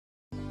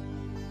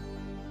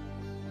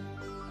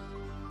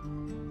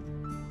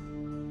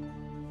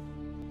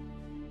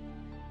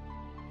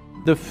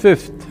The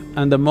fifth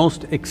and the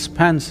most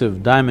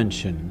expansive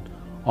dimension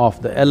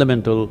of the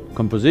elemental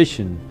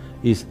composition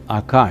is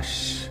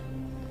Akash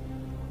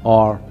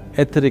or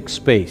etheric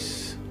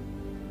space.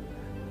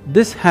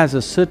 This has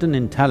a certain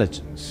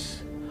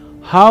intelligence.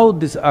 How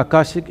this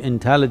Akashic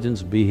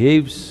intelligence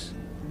behaves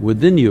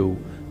within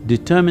you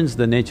determines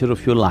the nature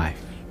of your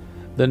life.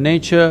 The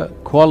nature,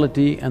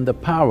 quality and the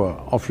power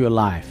of your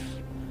life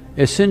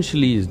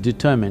essentially is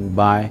determined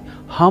by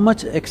how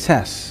much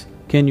access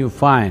can you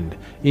find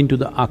into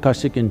the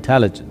Akashic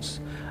intelligence.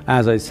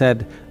 As I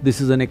said,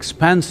 this is an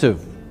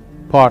expansive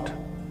part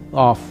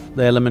of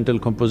the elemental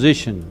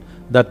composition.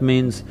 That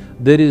means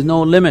there is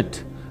no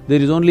limit. There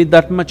is only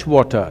that much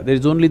water, there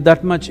is only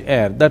that much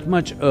air, that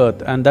much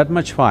earth and that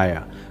much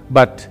fire.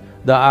 But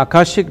the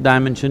Akashic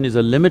dimension is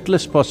a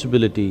limitless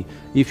possibility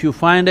if you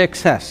find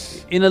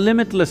access. In a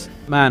limitless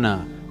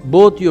manner,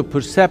 both your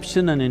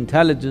perception and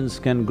intelligence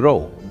can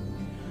grow.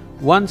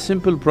 One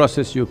simple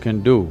process you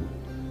can do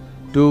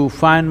to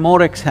find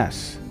more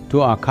access to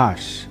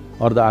Akash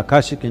or the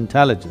Akashic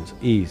intelligence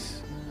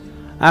is,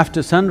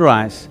 after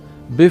sunrise,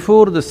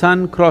 before the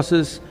sun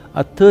crosses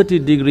a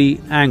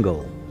 30-degree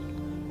angle,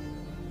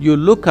 you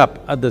look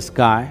up at the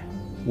sky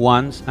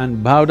once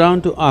and bow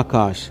down to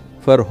Akash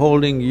for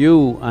holding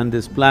you and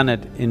this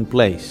planet in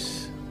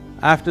place.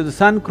 After the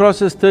sun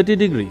crosses 30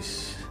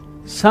 degrees,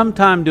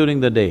 sometime during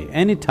the day,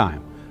 any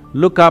time,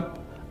 look up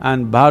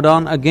and bow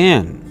down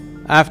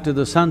again. After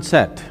the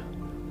sunset,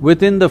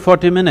 within the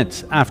 40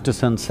 minutes after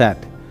sunset,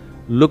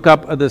 look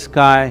up at the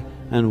sky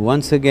and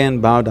once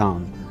again bow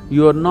down.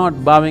 You are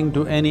not bowing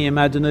to any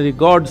imaginary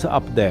gods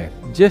up there,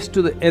 just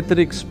to the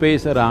etheric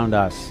space around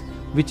us,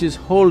 which is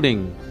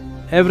holding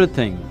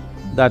everything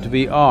that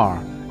we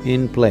are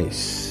in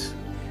place.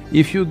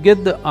 If you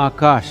get the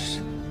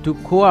Akash to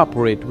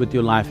cooperate with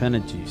your life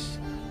energies,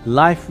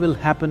 life will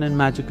happen in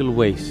magical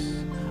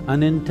ways.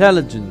 An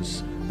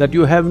intelligence that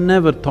you have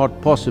never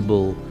thought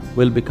possible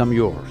will become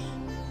yours.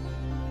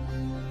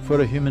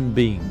 For a human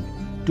being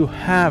to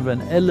have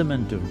an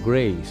element of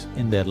grace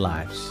in their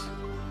lives,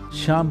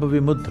 Shambhavi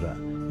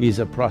Mudra is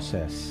a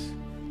process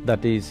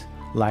that is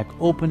like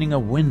opening a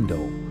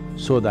window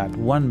so that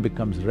one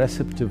becomes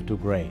receptive to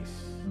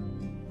grace.